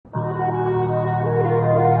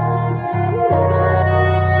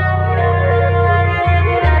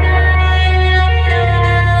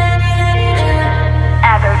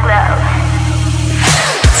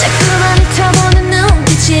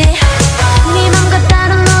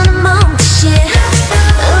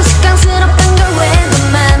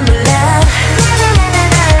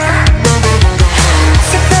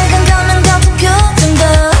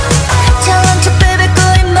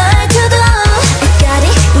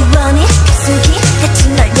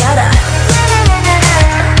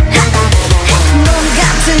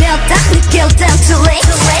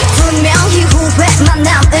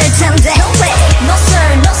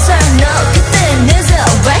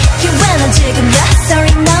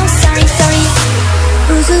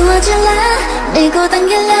밀고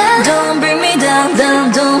당길래 Don't bring me down,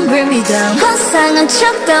 down, don't bring me down. 화상한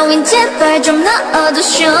척 따윈 제발 좀 넣어도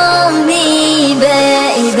show me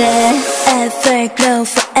baby. Everglow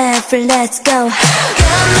forever, let's go.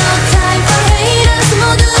 Got no time for haters.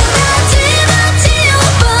 모두 다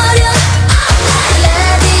집어버려.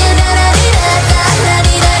 라디라디라다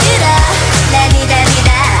라디라디라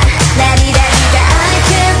라디라디라 라디라디라. I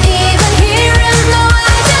can't even hear him. No,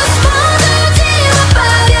 I just 모두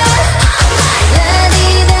집어버려.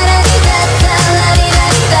 라디라디라다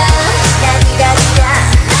라디라디라 라디라디라.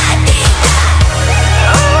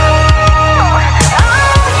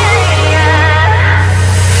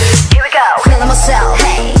 Feeling myself,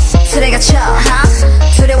 hey, 술에 갇혀,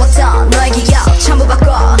 두려웠던 너의 기억 전부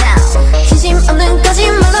바꿔 now. 진심 없는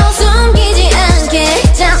거짓말로 숨기지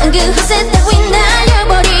않게 작은 그 허세 따윈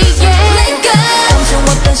날려버리게 Let go.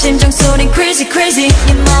 엄청웠던 심장 소린 crazy crazy.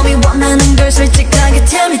 네 마음이 원하는 걸 솔직하게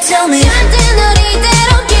tell me tell me. 절대 널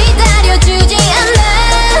이대로 기다려주지 않아.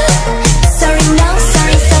 Sorry no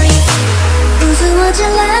sorry sorry.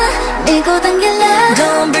 우스워질래 밀고 당길래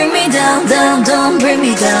Don't bring me down, down, don't bring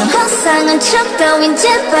me down. 화상한 척 따윈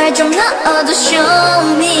제발 좀 넣어도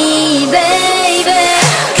show me baby.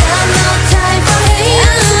 Got no time for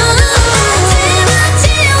haters. 모두 다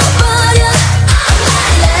지워버려.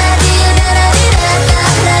 라디라디라다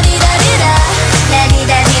라디라디라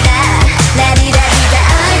라디라디라 라디라디라.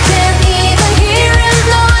 I can't even hear him.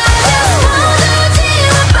 No, I just 모두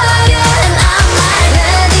지워버려. And I'm like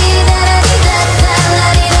라디라디라다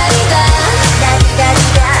라디라디라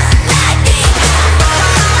라디라디라.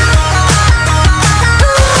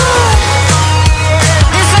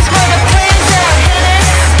 This is for the crazy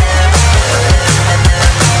hitters.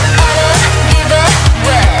 Give a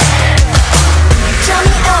breath. Turn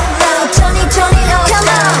it up now, turn it up Come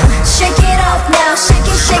now. Shake it up now, shake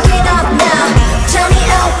it up now. Turn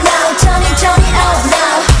it up now, turn it up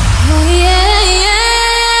now. Oh yeah, yeah.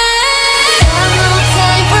 Got no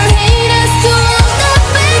time for haters. To all the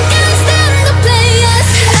bad guys and the players.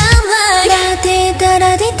 I'm like la di da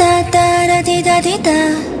da di da da da di da di da.